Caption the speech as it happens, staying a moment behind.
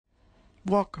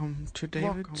Welcome to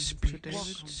David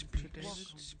Speaks.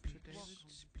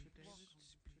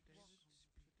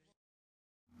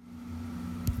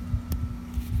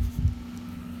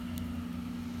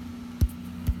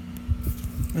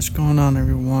 What's going on,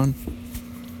 everyone?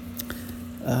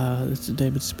 This is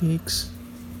David Speaks.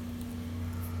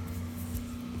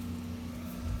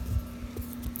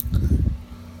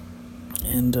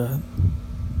 And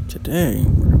today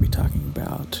we're going to be talking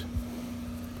about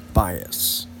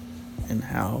bias and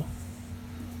how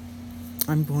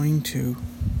I'm going to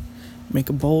make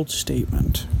a bold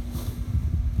statement.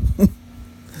 A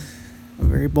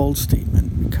very bold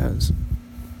statement because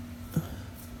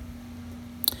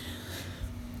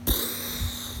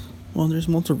there's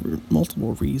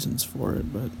multiple reasons for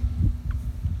it, but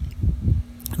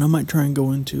and I might try and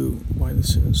go into why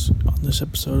this is on this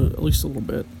episode at least a little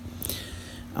bit.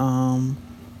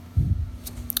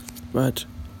 But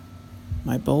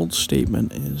my bold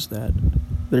statement is that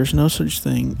there's no such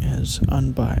thing as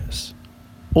unbiased,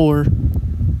 or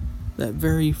that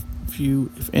very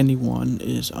few, if anyone,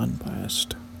 is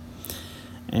unbiased.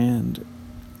 And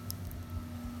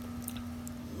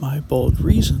my bold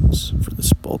reasons for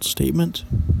this bold statement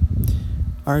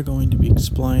are going to be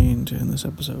explained in this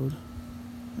episode,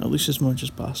 at least as much as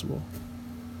possible.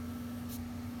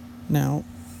 Now,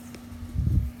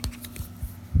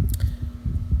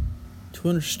 to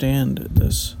understand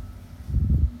this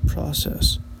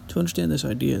process, to understand this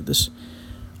idea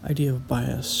of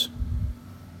bias,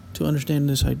 to understand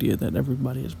this idea that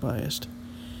everybody is biased,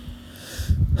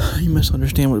 you must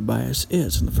understand what bias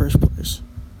is in the first place.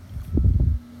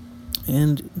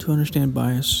 And to understand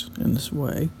bias in this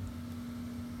way,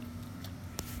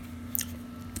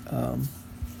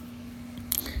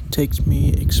 takes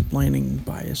me explaining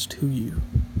bias to you.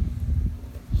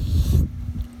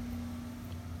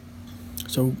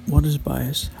 So, what is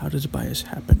bias? How does bias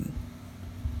happen?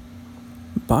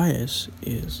 Bias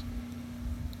is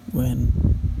when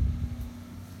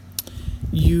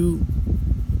you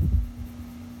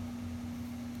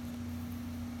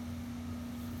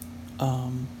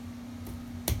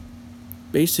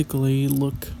basically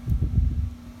look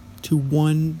to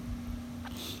one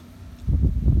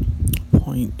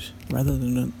point rather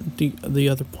than the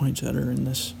other points that are in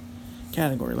this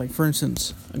category. Like, for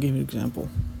instance, I'll give you an example.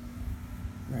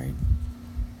 Right?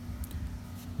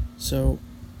 So,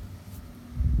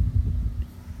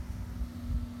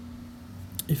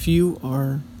 if you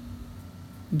are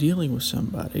dealing with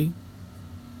somebody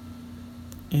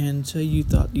and say you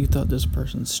thought this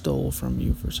person stole from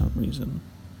you for some reason,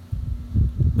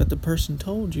 but the person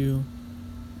told you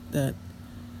that,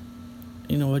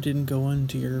 I didn't go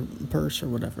into your purse or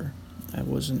whatever. I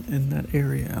wasn't in that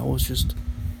area. I was just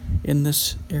in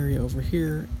this area over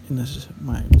here, and this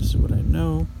is what I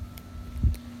know.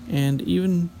 And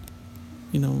even,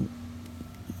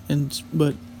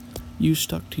 but you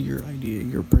stuck to your idea,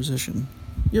 your position.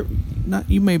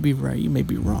 You may be right, you may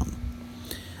be wrong.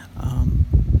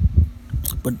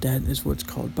 But that is what's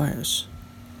called bias.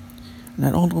 And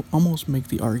I'd almost make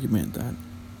the argument that,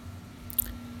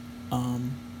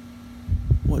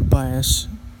 what bias,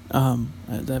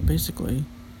 that basically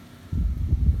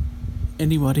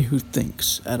anybody who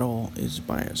thinks at all is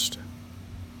biased.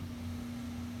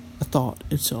 A thought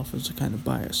itself is a kind of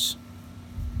bias.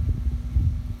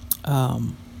 I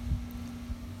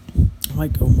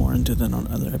might go more into that on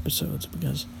other episodes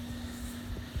because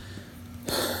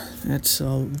that's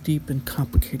a deep and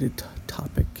complicated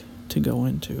topic to go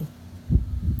into.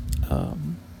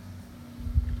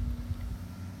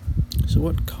 So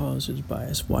what causes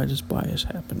bias? Why does bias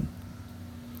happen?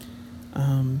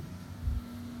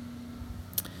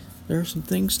 There are some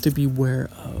things to be aware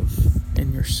of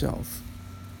in yourself,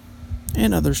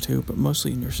 and others too, but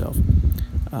mostly in yourself.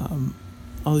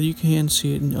 Although you can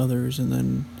see it in others, and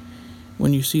then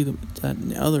when you see that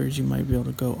in others, you might be able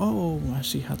to go, "Oh, I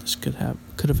see how this could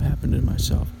have happened in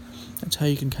myself." That's how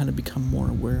you can kind of become more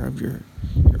aware of your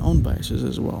own biases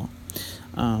as well.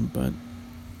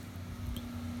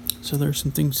 So there are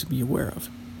some things to be aware of.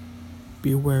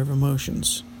 Be aware of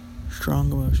emotions,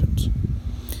 strong emotions,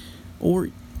 or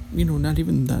not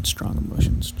even that strong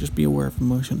emotions. Just be aware of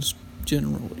emotions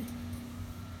generally.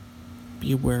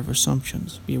 Be aware of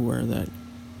assumptions. Be aware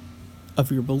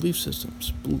of your belief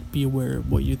systems. Be aware of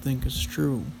what you think is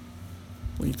true,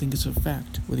 what you think is a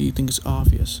fact, what you think is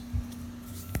obvious.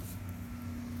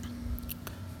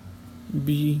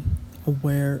 Be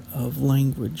aware of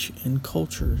language and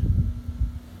culture.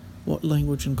 What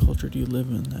language and culture do you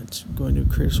live in that's going to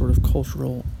create a sort of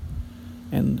cultural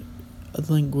and a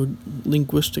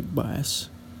linguistic bias?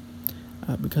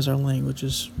 Because our language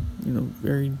is,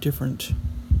 very different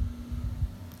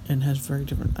and has very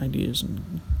different ideas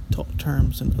and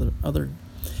terms and other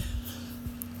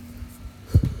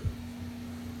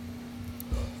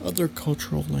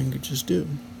cultural languages do.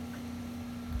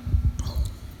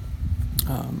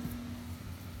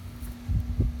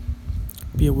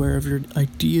 Be aware of your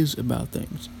ideas about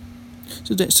things.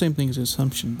 So that same thing as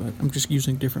assumption, but I'm just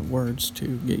using different words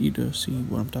to get you to see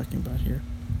what I'm talking about here.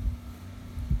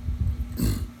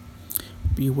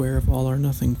 Be aware of all or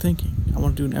nothing thinking. I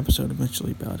want to do an episode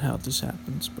eventually about how this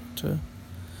happens, but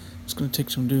it's going to take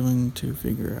some doing to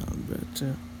figure out. But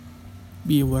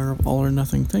be aware of all or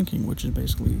nothing thinking, which is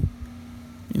basically,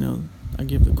 I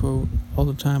give the quote all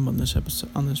the time on this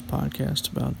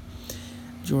podcast about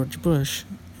George Bush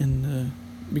in the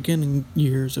beginning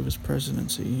years of his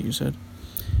presidency. He said,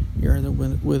 "You're either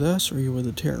with us or you're with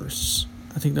the terrorists."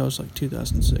 I think that was like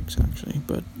 2006, actually,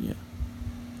 but yeah.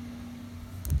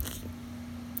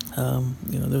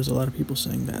 There was a lot of people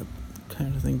saying that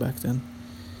kind of thing back then.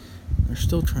 They're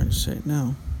still trying to say it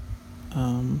now.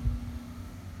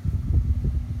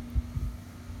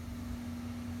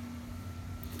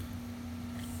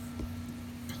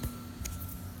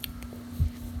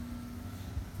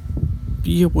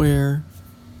 Be aware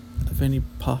of any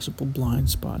possible blind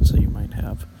spots that you might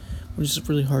have, which is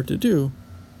really hard to do,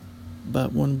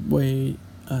 but one way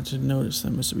to notice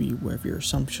them is to be aware of your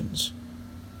assumptions.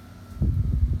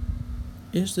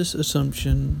 Is this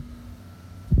assumption,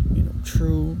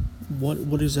 true?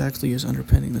 What exactly is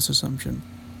underpinning this assumption?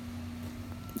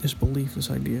 This belief,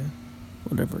 this idea,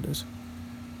 whatever it is.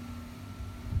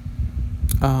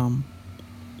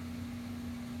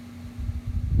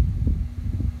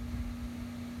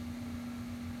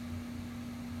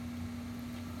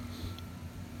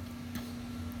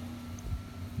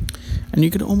 And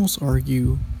you could almost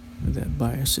argue that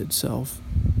bias itself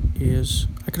is,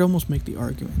 I could almost make the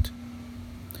argument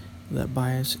that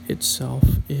bias itself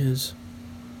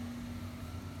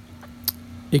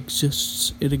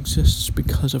exists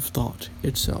because of thought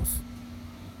itself.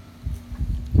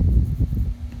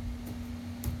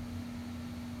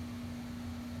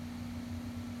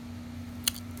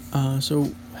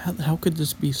 So how could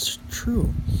this be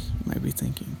true? You might be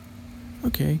thinking.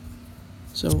 Okay,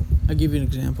 so I'll give you an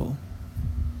example.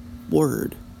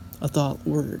 A thought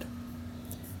word.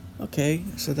 Okay,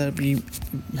 so that'd be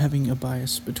having a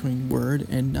bias between word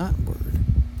and not word,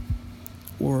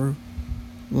 or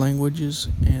languages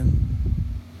and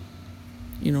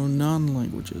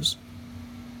non-languages,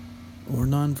 or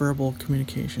non-verbal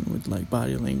communication with like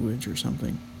body language or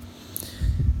something.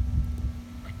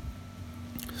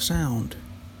 Sound.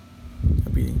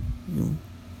 That'd be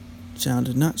sound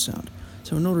and not sound.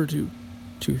 So in order to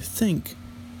think,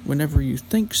 whenever you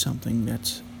think something,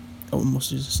 that's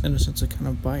almost, in a sense, a kind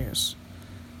of bias.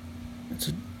 It's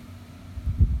a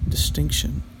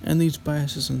distinction. And these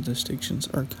biases and distinctions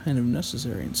are kind of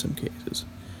necessary in some cases.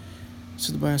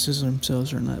 So the biases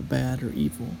themselves are not bad or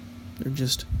evil. They're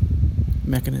just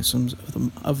mechanisms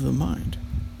of the mind.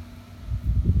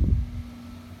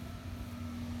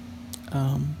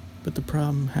 But the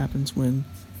problem happens when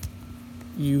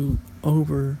you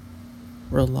over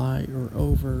rely or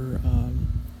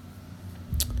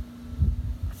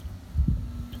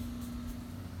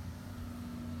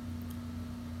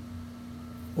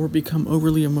or become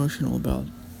overly emotional about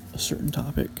a certain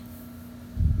topic.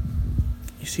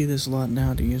 You see this a lot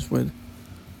nowadays with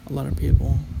a lot of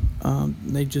people.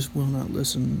 They just will not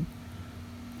listen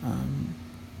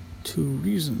to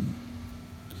reason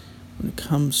when it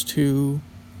comes to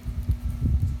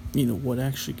what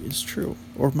actually is true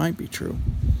or might be true.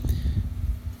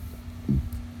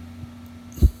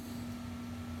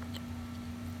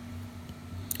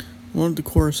 One of the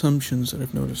core assumptions that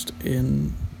I've noticed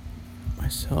in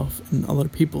myself and a lot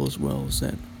of people as well is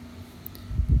that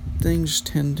things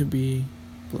tend to be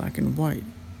black and white.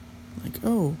 Like,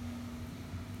 oh,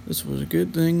 this was a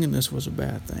good thing and this was a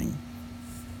bad thing.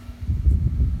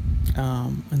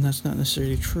 And that's not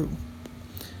necessarily true.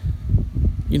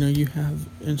 You have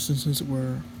instances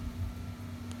where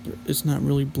it's not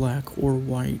really black or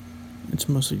white. It's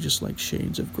mostly just like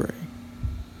shades of gray.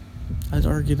 I'd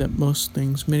argue that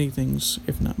many things,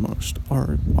 if not most,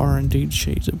 are indeed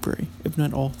shades of gray, if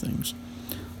not all things,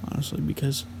 honestly,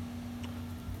 because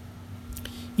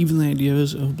even the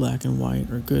ideas of black and white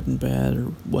or good and bad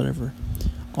or whatever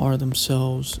are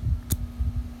themselves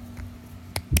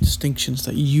distinctions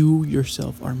that you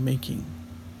yourself are making.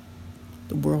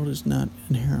 The world is not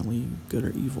inherently good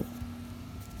or evil.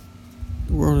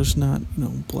 The world is not,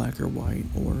 black or white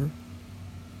or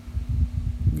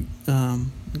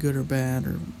good or bad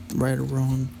or right or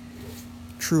wrong,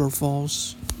 true or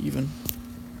false, even.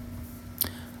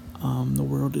 the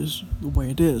world is the way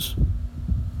it is.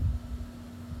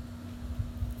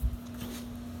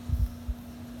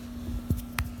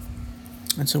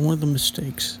 And so one of the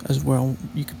mistakes as well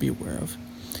you could be aware of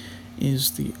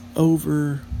is the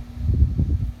over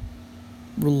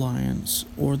reliance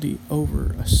or the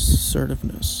over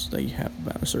assertiveness that you have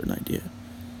about a certain idea.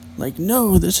 Like,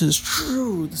 no, this is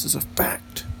true, this is a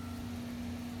fact.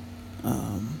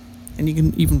 And you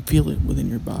can even feel it within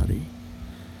your body.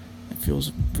 It feels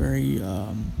very, you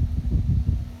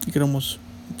can almost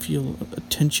feel a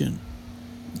tension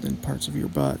within parts of your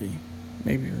body.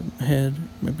 Maybe your head,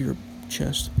 maybe your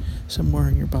chest, somewhere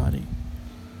in your body.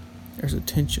 There's a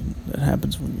tension that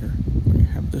happens when you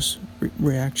have this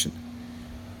reaction.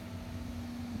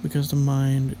 Because the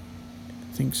mind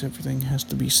thinks everything has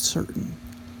to be certain.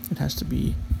 It has to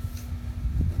be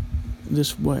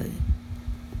this way.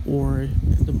 Or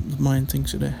the mind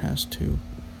thinks that it has to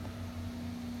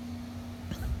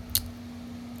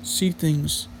see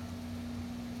things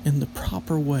in the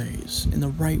proper ways, in the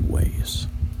right ways.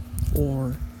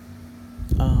 Or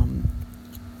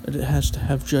that it has to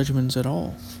have judgments at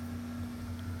all.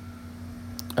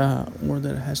 Or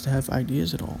that it has to have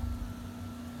ideas at all.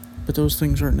 But those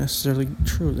things aren't necessarily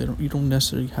true. You don't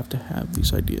necessarily have to have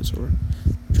these ideas or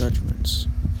judgments.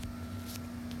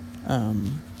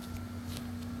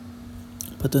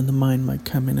 But then the mind might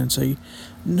come in and say,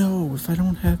 no, if I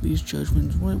don't have these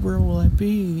judgments, where will I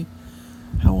be?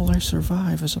 How will I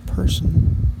survive as a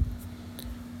person?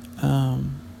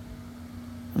 I'm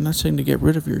not saying to get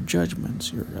rid of your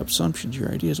judgments, your assumptions,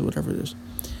 your ideas, or whatever it is.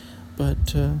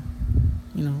 But,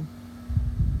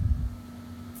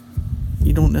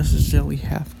 you don't necessarily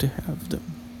have to have them.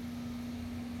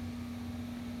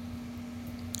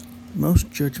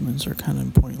 Most judgments are kind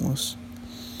of pointless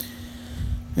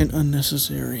and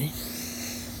unnecessary,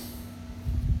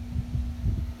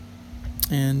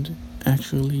 and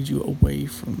actually lead you away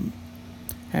from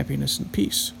happiness and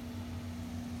peace.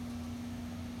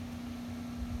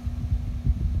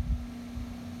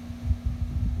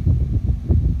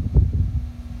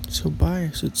 So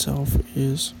bias itself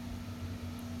is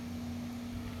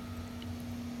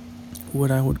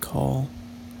what I would call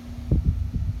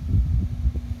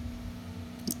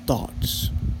thoughts.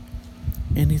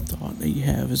 Any thought that you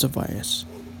have is a bias.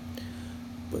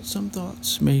 But some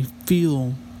thoughts may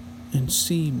feel and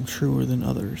seem truer than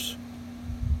others.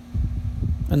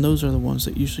 And those are the ones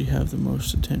that usually have the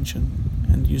most attention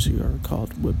and usually are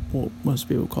called what most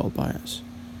people call bias.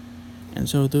 And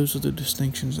so those are the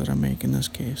distinctions that I make in this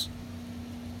case.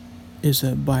 Is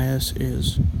that bias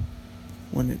is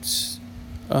when it's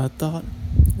a thought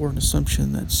or an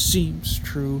assumption that seems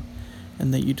true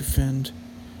and that you defend,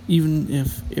 even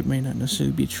if it may not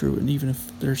necessarily be true, and even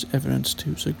if there's evidence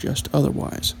to suggest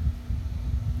otherwise.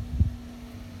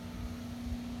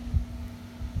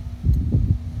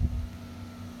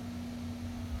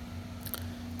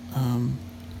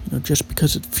 Just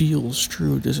because it feels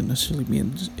true doesn't necessarily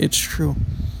mean it's true.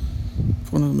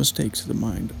 One of the mistakes that the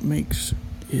mind makes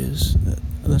is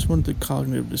that's one of the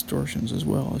cognitive distortions as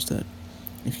well, is that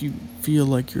if you feel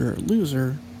like you're a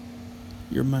loser,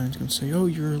 your mind's going to say, oh,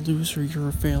 you're a loser, you're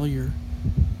a failure.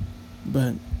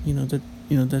 But,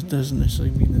 that doesn't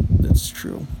necessarily mean that that's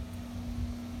true.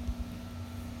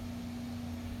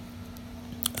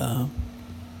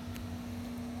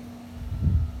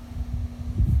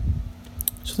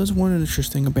 So that's one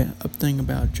interesting thing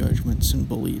about judgments and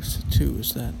beliefs, too,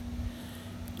 is that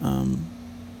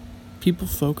people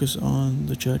focus on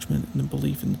the judgment and the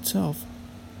belief in itself,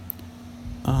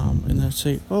 and they'll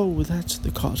say, oh, well, that's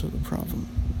the cause of the problem.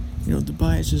 The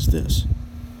bias is this.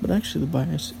 But actually the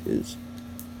bias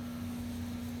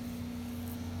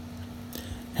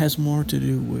has more to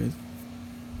do with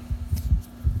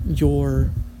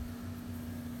your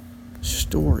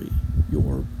story,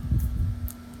 your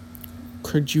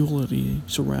credulity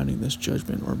surrounding this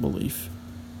judgment or belief,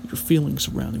 your feelings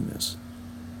surrounding this.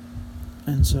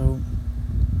 And so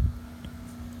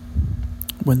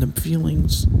when the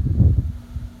feelings,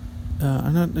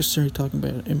 I'm not necessarily talking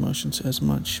about emotions as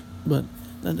much, but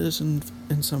that is in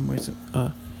some ways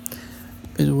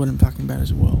is what I'm talking about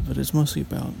as well. But it's mostly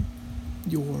about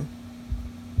your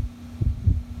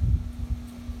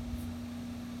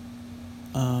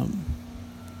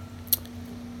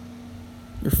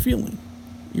feeling,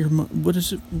 what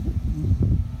is it?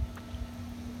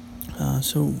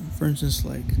 So, for instance,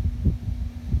 like,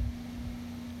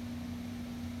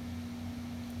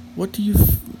 what do you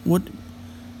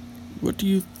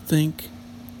think?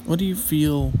 What do you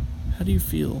feel? How do you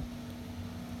feel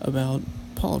about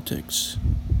politics?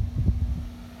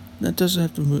 That doesn't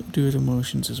have to do with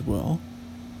emotions as well.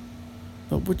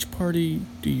 But which party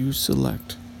do you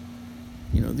select?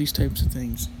 These types of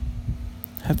things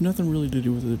have nothing really to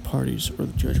do with the parties or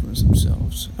the judgments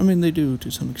themselves. I mean, they do to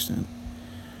some extent.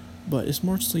 But it's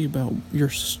mostly about your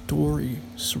story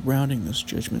surrounding this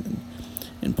judgment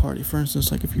and party. For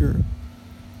instance, like if you're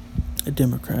a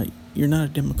Democrat, you're not a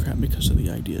Democrat because of the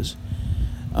ideas.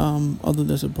 Although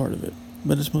that's a part of it.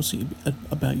 But it's mostly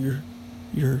about your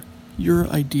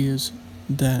ideas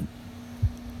that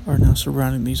are now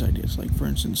surrounding these ideas. Like, for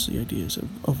instance, the ideas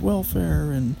of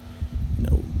welfare and,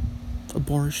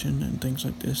 abortion and things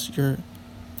like this. Your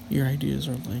ideas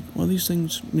are like, well, these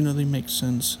things, they make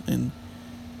sense and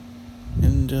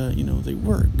they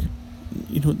work.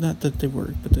 Not that they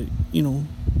work, but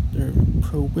they're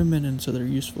pro-women, and so they're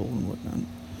useful and whatnot.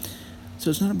 So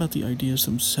it's not about the ideas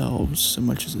themselves so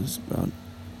much as it's about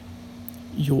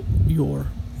your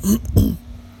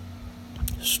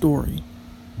story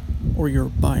or your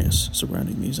bias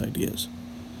surrounding these ideas.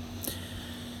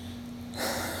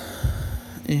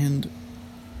 And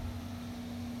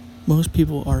most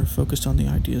people are focused on the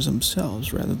ideas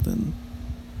themselves rather than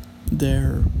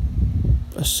their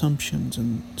assumptions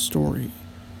and story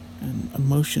and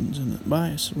emotions and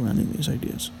bias surrounding these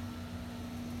ideas.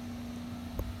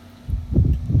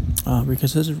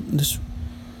 Because this,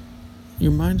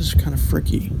 your mind is kind of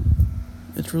freaky.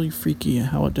 It's really freaky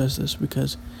how it does this,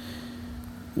 because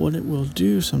what it will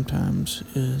do sometimes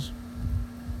is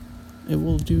it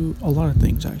will do a lot of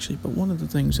things, actually, but one of the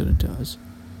things that it does,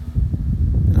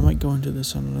 and I might go into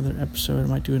this on another episode, I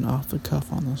might do an off the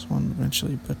cuff on this one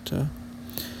eventually, but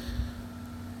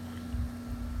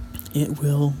it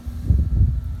will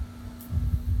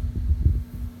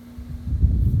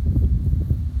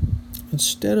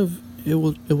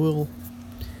it will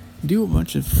do a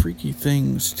bunch of freaky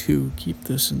things to keep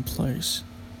this in place.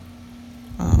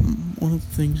 One of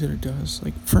the things that it does,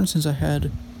 like, for instance,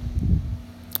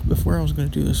 before I was going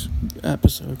to do this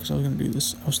episode, because I was going to do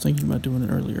this, I was thinking about doing it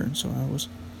earlier, and so I was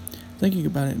thinking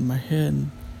about it in my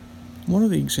head. One of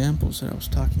the examples that I was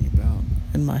talking about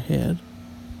in my head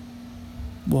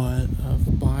was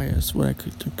of bias, what I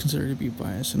could consider to be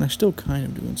bias, and I still kind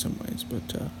of do in some ways,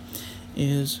 but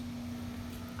is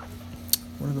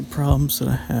one of the problems that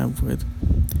I have with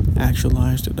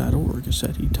Actualized.org is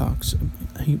that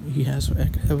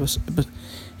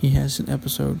he has an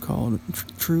episode called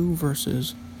True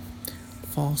versus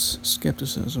False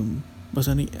Skepticism, but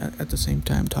then he at the same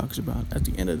time talks about, at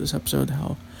the end of this episode,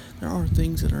 how there are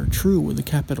things that are true with a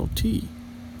capital T,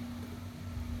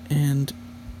 and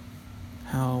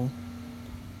how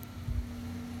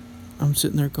I'm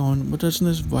sitting there going, well, doesn't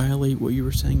this violate what you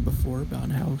were saying before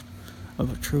about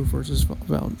true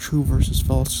versus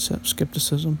false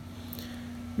skepticism?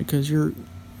 Because you're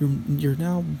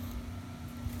now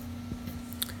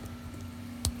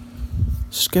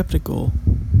skeptical,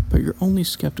 but you're only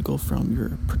skeptical from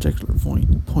your particular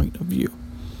point of view.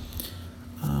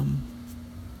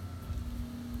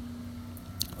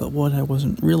 But what I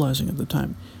wasn't realizing at the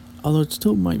time, although it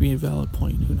still might be a valid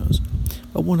point, who knows,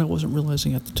 but what I wasn't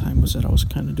realizing at the time was that I was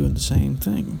kind of doing the same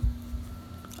thing.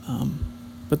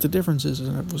 But the difference is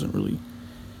that I wasn't really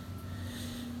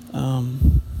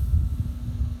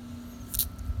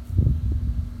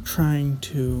trying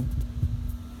to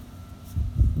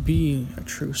be a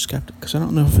true skeptic, because I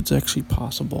don't know if it's actually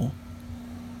possible,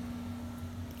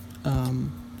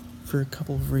 for a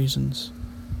couple of reasons,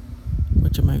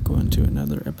 which I might go into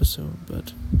another episode.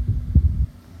 But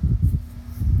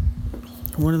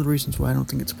one of the reasons why I don't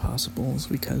think it's possible is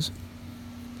because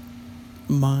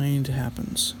mind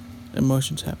happens,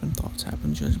 emotions happen, thoughts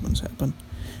happen, judgments happen,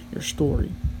 your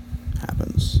story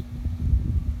happens,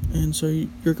 and so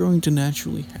you're going to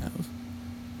naturally have,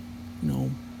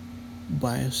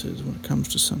 biases when it comes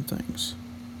to some things.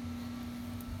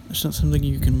 It's not something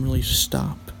you can really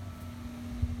stop.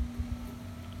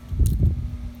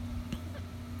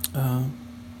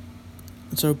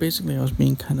 And so basically I was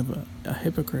being kind of a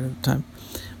hypocrite at the time.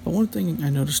 But one thing I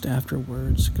noticed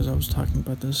afterwards, because I was thinking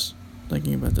about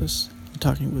this,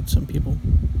 talking with some people,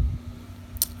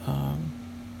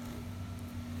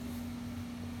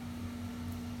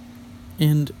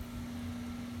 and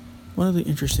one of the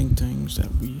interesting things that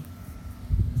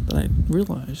I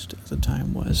realized at the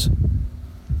time was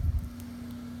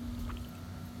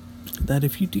that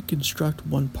if you deconstruct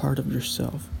one part of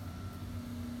yourself,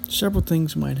 several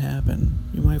things might happen.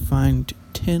 You might find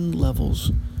 10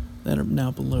 levels that are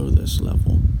now below this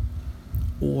level.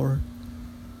 Or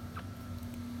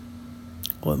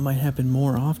what might happen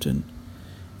more often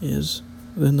is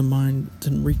then the mind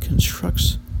then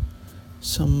reconstructs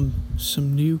some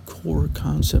new core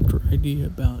concept or idea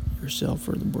about yourself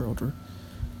or the world,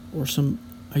 or some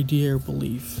idea or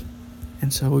belief.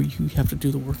 And so you have to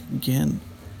do the work again.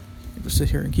 You have to sit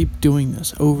here and keep doing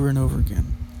this over and over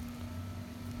again.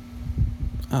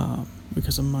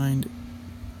 Because the mind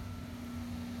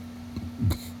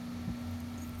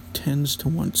tends to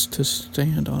want to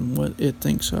stand on what it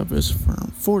thinks of as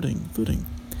firm footing,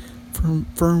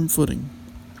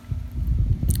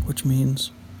 which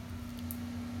means,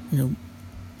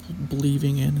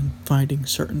 believing in and finding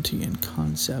certainty in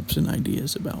concepts and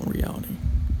ideas about reality,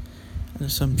 and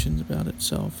assumptions about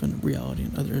itself and reality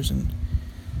and others,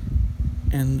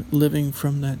 and living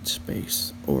from that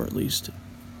space, or at least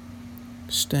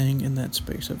staying in that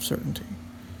space of certainty.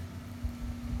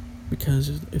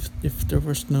 Because if there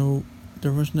was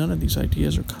none of these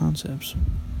ideas or concepts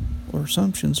or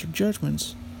assumptions or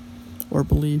judgments or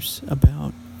beliefs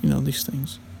about these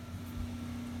things,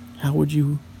 how would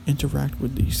you interact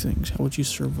with these things? How would you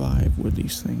survive with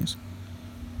these things?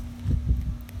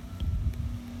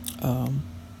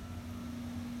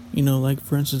 Like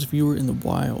for instance, if you were in the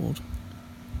wild,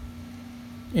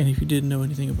 and if you didn't know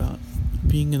anything about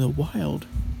being in the wild,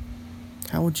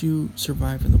 how would you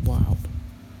survive in the wild?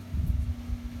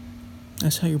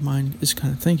 That's how your mind is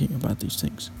kind of thinking about these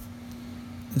things.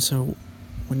 And so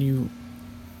when you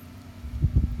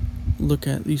look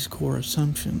at these core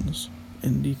assumptions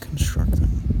and deconstruct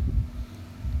them,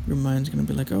 your mind's going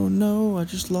to be like, oh no, I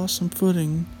just lost some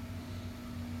footing.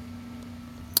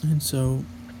 And so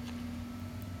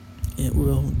it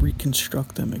will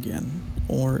reconstruct them again,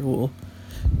 or it will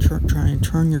try and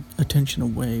turn your attention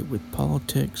away with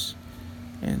politics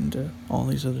and all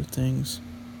these other things.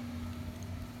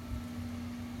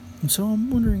 And so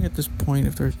I'm wondering at this point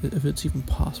if it's even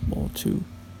possible to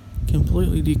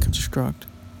completely deconstruct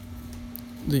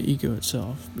the ego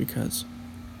itself, because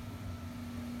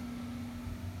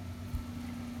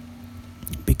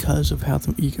of how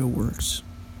the ego works.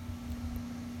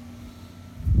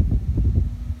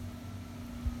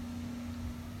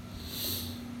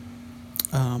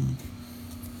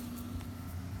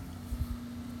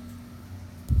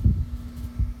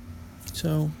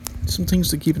 So, some things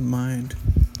to keep in mind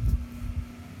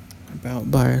about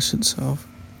bias itself.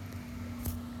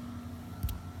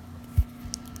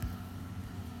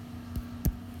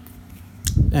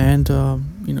 And,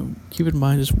 keep in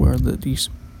mind as well that these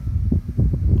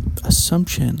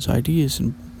assumptions, ideas,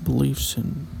 and beliefs,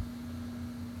 and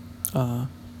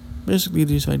basically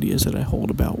these ideas that I hold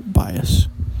about bias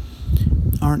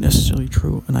aren't necessarily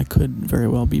true, and I could very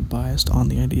well be biased on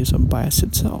the ideas of bias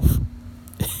itself.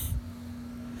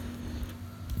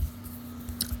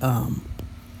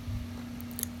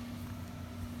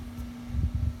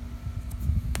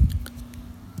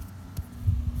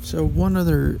 So one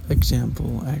other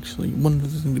example, actually, one other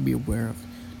thing to be aware of,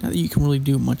 not that you can really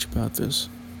do much about this,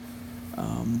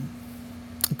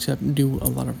 except do a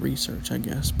lot of research, I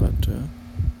guess, but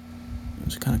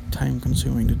it's kind of time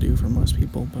consuming to do for most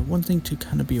people. But one thing to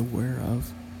kind of be aware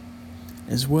of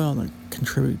as well that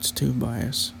contributes to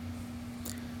bias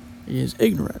is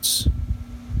ignorance.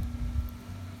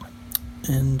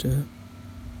 And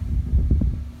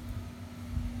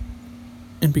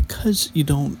because you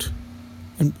don't,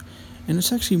 and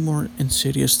it's actually more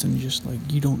insidious than just like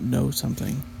you don't know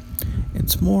something.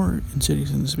 It's more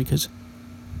insidious than this because,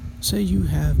 say you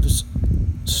have this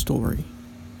story.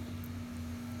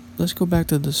 Let's go back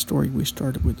to the story we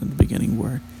started with in the beginning,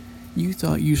 where you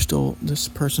thought this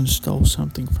person stole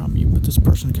something from you, but this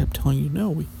person kept telling you,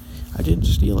 no, I didn't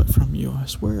steal it from you, I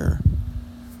swear.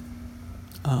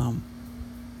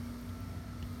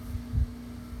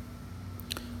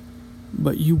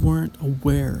 But you weren't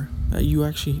aware that you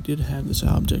actually did have this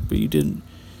object, but you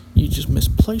just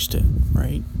misplaced it,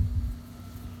 right?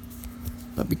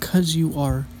 But because you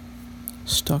are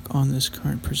stuck on this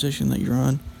current position that you're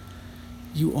on,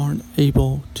 you aren't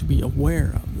able to be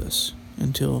aware of this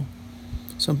until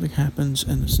something happens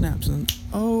and it snaps, and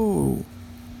oh,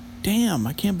 damn,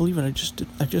 I can't believe it,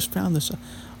 I just found this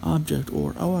object,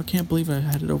 or oh, I can't believe I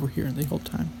had it over here the whole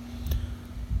time,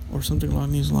 or something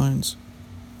along these lines.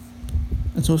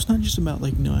 And so it's not just about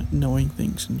like not knowing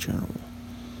things in general.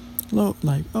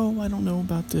 Like, oh, I don't know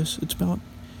about this. It's about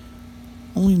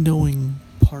only knowing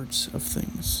parts of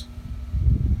things.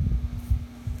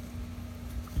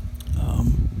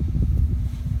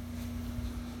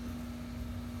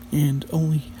 And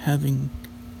only having,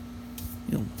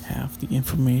 half the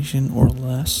information or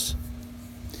less,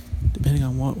 depending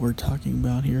on what we're talking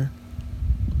about here.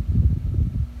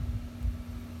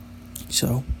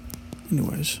 So,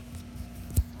 anyways.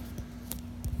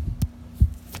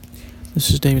 This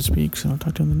is David Speaks, and I'll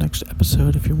talk to you in the next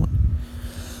episode. If you want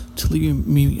to leave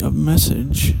me a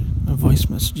message, a voice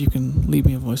message. You can leave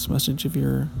me a voice message if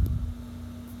you're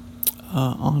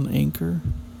on Anchor.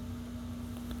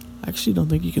 I actually don't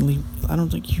think you can leave. I don't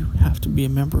think you have to be a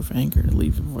member of Anchor to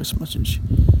leave a voice message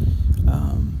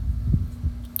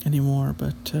anymore.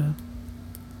 But you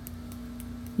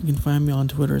can find me on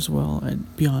Twitter as well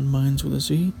at Beyond Minds with a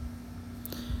Z.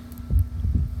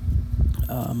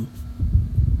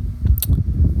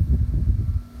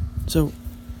 So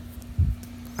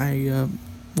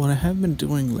what I have been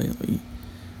doing lately,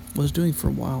 was doing for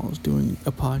a while, I was doing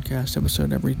a podcast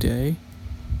episode every day.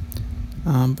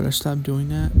 But I stopped doing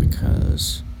that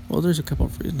because, well, there's a couple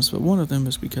of reasons, but one of them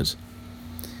is because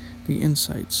the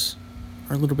insights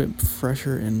are a little bit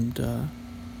fresher and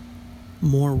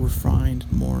more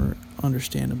refined, more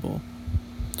understandable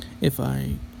if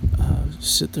I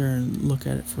sit there and look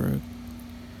at it for a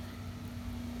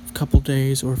couple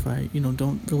days, or if I,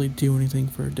 don't really do anything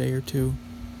for a day or two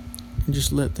and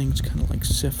just let things kind of like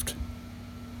sift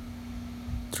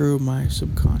through my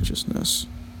subconsciousness.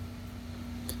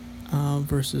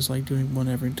 Versus like doing one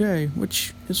every day,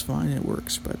 which is fine, it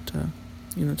works, but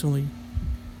it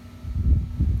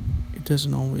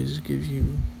doesn't always give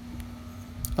you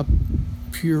a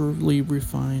purely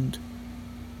refined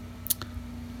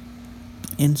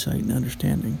insight and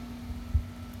understanding.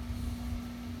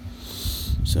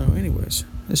 So anyways,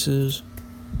 this is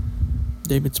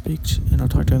David Speaks, and I'll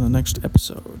talk to you in the next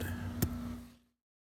episode.